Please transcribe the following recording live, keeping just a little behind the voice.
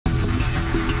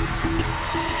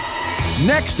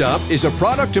Next up is a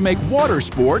product to make water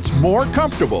sports more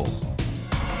comfortable.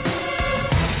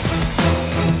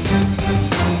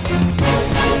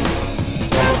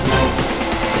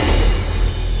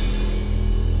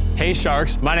 Hey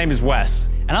Sharks, my name is Wes.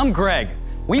 And I'm Greg.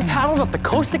 We paddled up the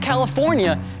coast of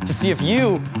California to see if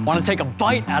you want to take a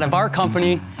bite out of our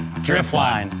company,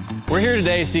 Driftline. We're here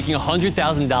today seeking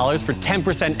 $100,000 for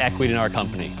 10% equity in our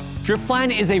company.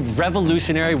 Driftline is a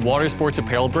revolutionary water sports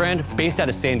apparel brand based out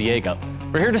of San Diego.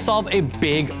 We're here to solve a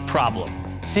big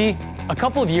problem. See, a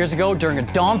couple of years ago during a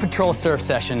Dawn Patrol surf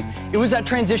session, it was that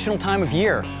transitional time of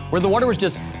year where the water was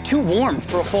just too warm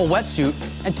for a full wetsuit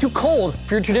and too cold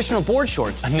for your traditional board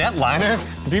shorts. A net liner?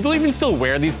 Do people even still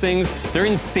wear these things? They're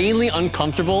insanely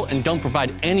uncomfortable and don't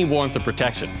provide any warmth or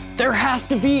protection. There has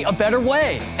to be a better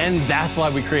way. And that's why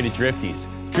we created Drifties.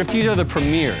 Drifties are the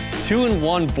premier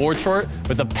 2-in-1 board short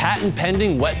with a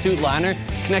patent-pending wetsuit liner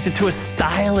connected to a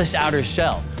stylish outer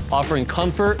shell, offering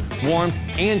comfort, warmth,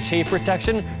 and chafe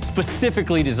protection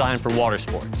specifically designed for water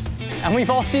sports. And we've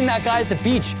all seen that guy at the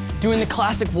beach doing the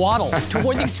classic waddle to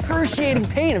avoid the excruciating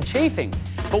pain of chafing.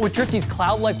 But with Drifty's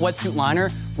cloud-like wetsuit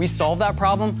liner, we solve that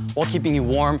problem while keeping you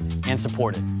warm and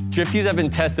supported. Drifties have been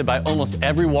tested by almost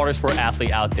every water sport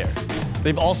athlete out there.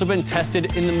 They've also been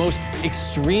tested in the most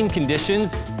extreme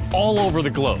conditions all over the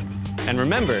globe. And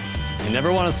remember, you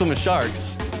never want to swim with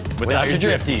sharks without your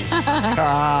Drifties.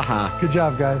 Good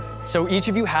job, guys. So each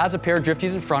of you has a pair of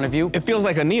Drifties in front of you. It feels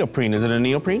like a neoprene. Is it a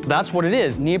neoprene? That's what it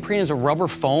is. Neoprene is a rubber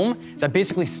foam that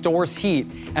basically stores heat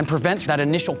and prevents that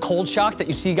initial cold shock that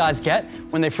you see guys get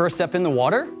when they first step in the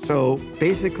water. So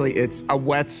basically, it's a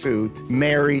wetsuit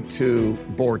married to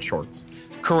board shorts.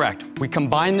 Correct. We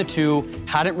combined the two.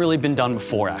 Hadn't really been done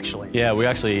before, actually. Yeah, we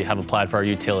actually have applied for our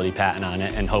utility patent on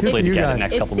it and hopefully to get it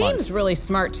next couple months. It seems really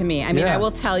smart to me. I mean, I will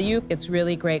tell you, it's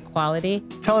really great quality.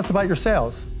 Tell us about your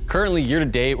sales. Currently, year to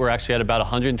date, we're actually at about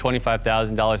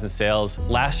 $125,000 in sales.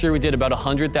 Last year, we did about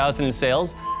 $100,000 in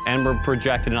sales, and we're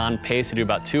projected on pace to do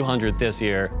about $200,000 this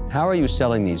year. How are you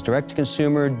selling these? Direct to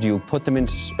consumer? Do you put them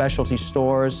into specialty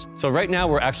stores? So right now,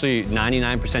 we're actually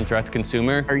 99% direct to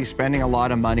consumer. Are you spending a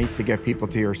lot of money to get people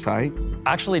to your site?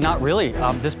 Actually, not really.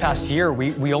 This past year,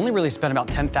 we only really spent about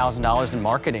 $10,000 in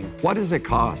marketing. What does it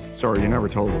cost? Sorry, you never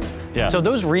told us. Yeah. So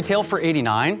those retail for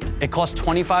 $89. It costs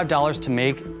 $25 to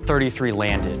make, 33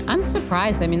 landed. I'm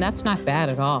surprised. I mean, that's not bad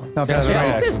at all. Not bad at all.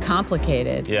 This is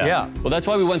complicated. Yeah. Well, that's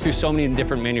why we went through so many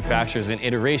different manufacturers and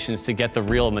iterations to get the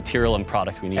real material and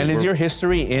product we need. And is your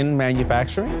history in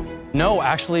manufacturing? No,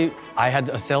 actually, I had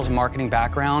a sales and marketing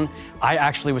background. I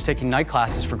actually was taking night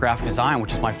classes for graphic design,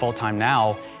 which is my full-time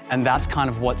now, and that's kind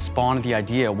of what spawned the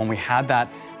idea. When we had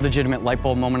that legitimate light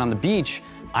bulb moment on the beach,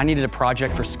 I needed a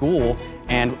project for school,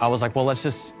 and I was like, well, let's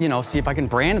just, see if I can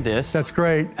brand this. That's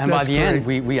great. And by the end,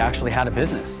 we actually had a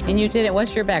business. And you did it.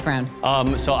 What's your background?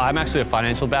 So I'm actually a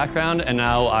financial background, and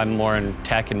now I'm more in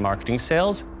tech and marketing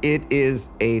sales. It is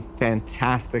a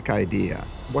fantastic idea.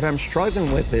 What I'm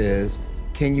struggling with is,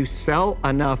 can you sell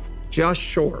enough just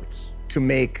shorts to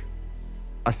make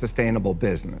a sustainable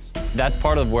business? That's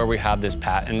part of where we have this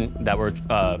patent that we're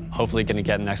hopefully going to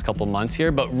get in the next couple of months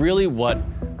here. But really what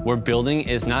we're building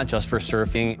is not just for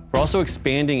surfing. We're also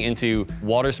expanding into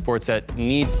water sports that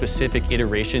need specific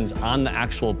iterations on the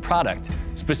actual product,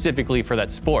 specifically for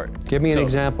that sport. Give me an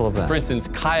example of that. For instance,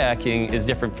 kayaking is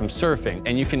different from surfing,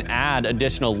 and you can add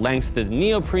additional lengths to the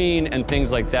neoprene and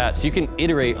things like that, so you can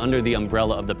iterate under the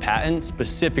umbrella of the patent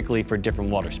specifically for different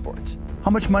water sports.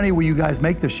 How much money will you guys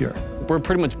make this year? We're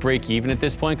pretty much break even at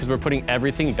this point because we're putting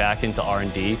everything back into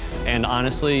R&D. And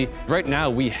honestly, right now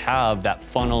we have that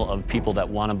funnel of people that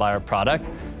want to buy our product.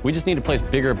 We just need to place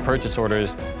bigger purchase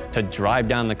orders to drive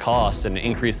down the cost and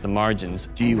increase the margins.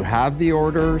 Do you have the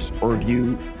orders, or do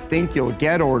you think you'll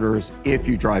get orders if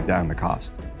you drive down the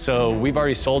cost? So we've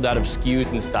already sold out of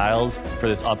SKUs and styles for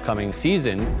this upcoming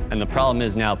season, and the problem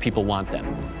is now people want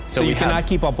them. So you cannot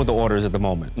keep up with the orders at the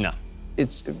moment? No.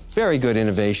 It's very good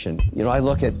innovation. I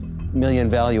look at million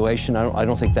valuation. I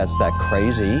don't think that's that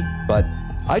crazy, but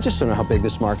I just don't know how big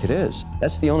this market is.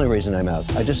 That's the only reason I'm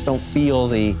out. I just don't feel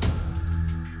the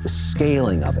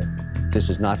scaling of it. This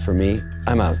is not for me.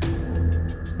 I'm out.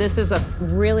 This is a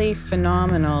really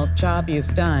phenomenal job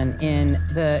you've done in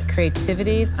the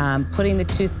creativity, putting the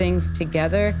two things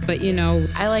together. But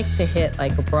I like to hit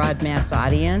like a broad mass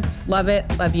audience. Love it,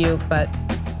 love you, but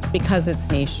because it's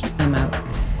niche, I'm out.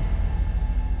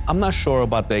 I'm not sure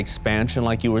about the expansion,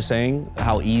 like you were saying,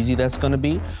 how easy that's going to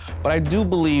be. But I do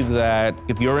believe that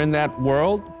if you're in that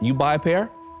world, you buy a pair,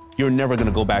 you're never going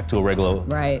to go back to a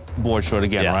regular board short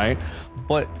again, right?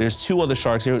 But there's two other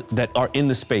sharks here that are in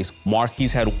the space. Mark,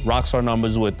 he's had rockstar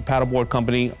numbers with the paddleboard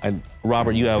company, and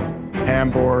Robert, you have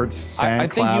Handboards, SandCloud, I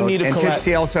think you need and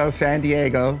Tipsy also San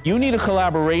Diego. You need a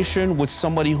collaboration with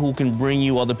somebody who can bring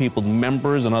you other people's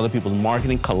members and other people's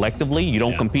marketing collectively. You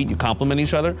don't compete, you complement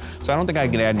each other. So I don't think I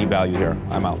can add any value here.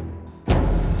 I'm out.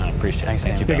 I appreciate it.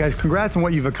 Thank you. Hey guys, congrats on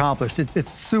what you've accomplished.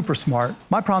 It's super smart.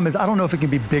 My problem is I don't know if it can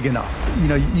be big enough. You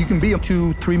know, you can be a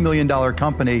 $2-3 million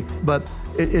company, but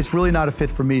it's really not a fit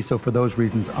for me. So for those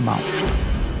reasons, I'm out.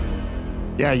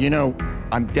 Yeah, you know,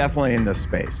 I'm definitely in this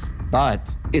space,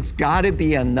 but it's got to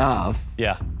be enough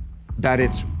that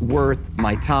it's worth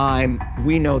my time.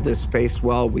 We know this space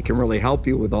well. We can really help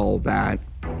you with all of that.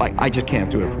 Like, I just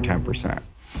can't do it for 10%.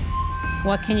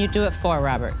 What can you do it for,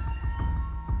 Robert?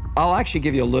 I'll actually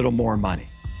give you a little more money.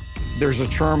 There's a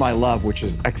term I love, which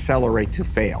is accelerate to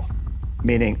fail,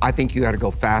 meaning I think you got to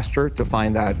go faster to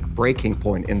find that breaking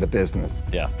point in the business.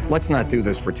 Yeah. Let's not do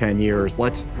this for 10 years.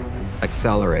 Let's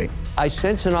accelerate. I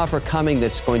sense an offer coming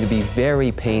that's going to be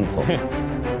very painful.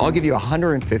 I'll give you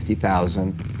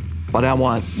 $150,000, but I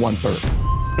want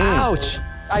 1/3. Ouch!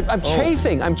 I'm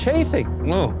chafing. I'm chafing.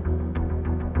 No.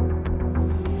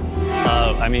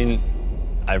 I mean,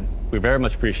 we very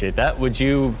much appreciate that. Would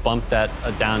you bump that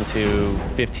down to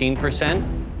 15%?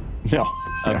 No.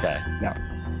 Okay.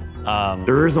 No.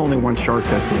 There is only one shark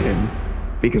that's in,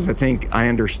 because I think I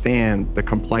understand the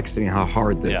complexity and how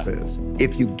hard this is.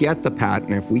 If you get the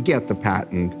patent, if we get the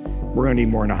patent, we're gonna need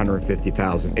more than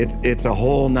 $150,000. It's a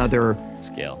whole nother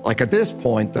scale. Like at this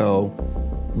point though,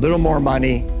 little more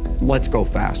money, let's go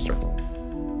faster.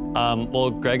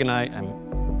 Well, Greg and I,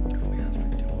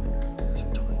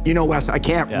 you know, Wes, I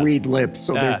can't read lips,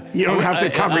 so you don't have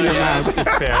to cover your mouth.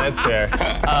 That's fair, that's fair.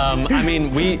 I mean,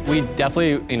 we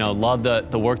definitely, you know, love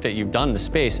the work that you've done in the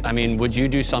space. I mean, would you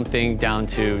do something down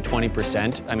to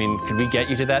 20%? I mean, could we get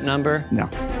you to that number? No.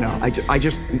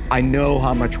 I know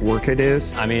how much work it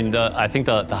is. I mean, I think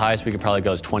the highest we could probably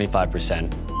go is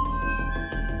 25%.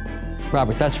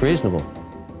 Robert, that's reasonable.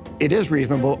 It is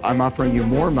reasonable. I'm offering you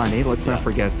more money. Let's not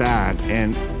forget that.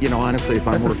 And, you know, honestly, if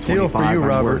I'm worth 25, for you, I'm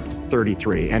Robert. worth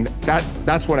 33. And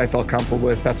that's what I felt comfortable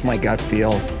with. That's my gut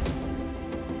feel.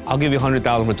 I'll give you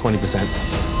 $100,000 for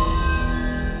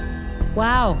 20%.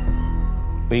 Wow.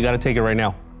 But you got to take it right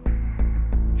now.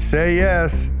 Say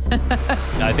yes.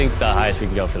 I think the highest we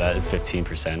can go for that is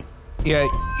 15%. Yeah,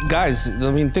 guys,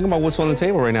 I mean, think about what's on the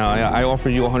table right now. I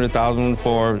offered you $100,000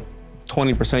 for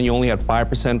 20%. You only had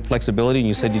 5% flexibility, and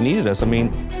you said you needed us. I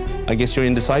mean, I guess you're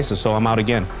indecisive, so I'm out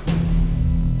again.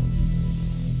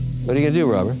 What are you gonna do,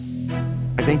 Robert?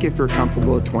 I think if you're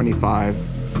comfortable at 25,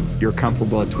 you're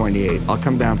comfortable at 28. I'll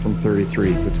come down from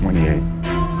 33 to 28.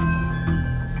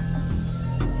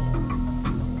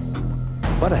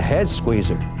 What a head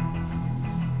squeezer.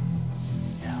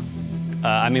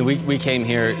 I mean, we came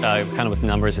here kind of with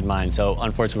numbers in mind, so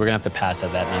unfortunately, we're gonna have to pass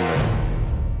at that number.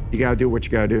 You gotta do what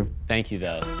you gotta do. Thank you,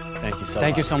 though. Thank you so much.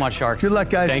 Thank you so much, Sharks. Good luck,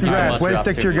 guys. Thank you so Congrats. much Way for to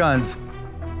stick to your guns.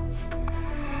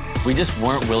 We just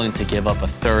weren't willing to give up a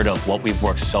third of what we've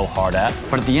worked so hard at.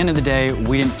 But at the end of the day,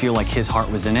 we didn't feel like his heart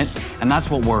was in it, and that's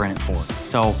what we're in it for.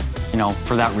 So, you know,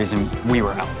 for that reason, we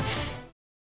were out.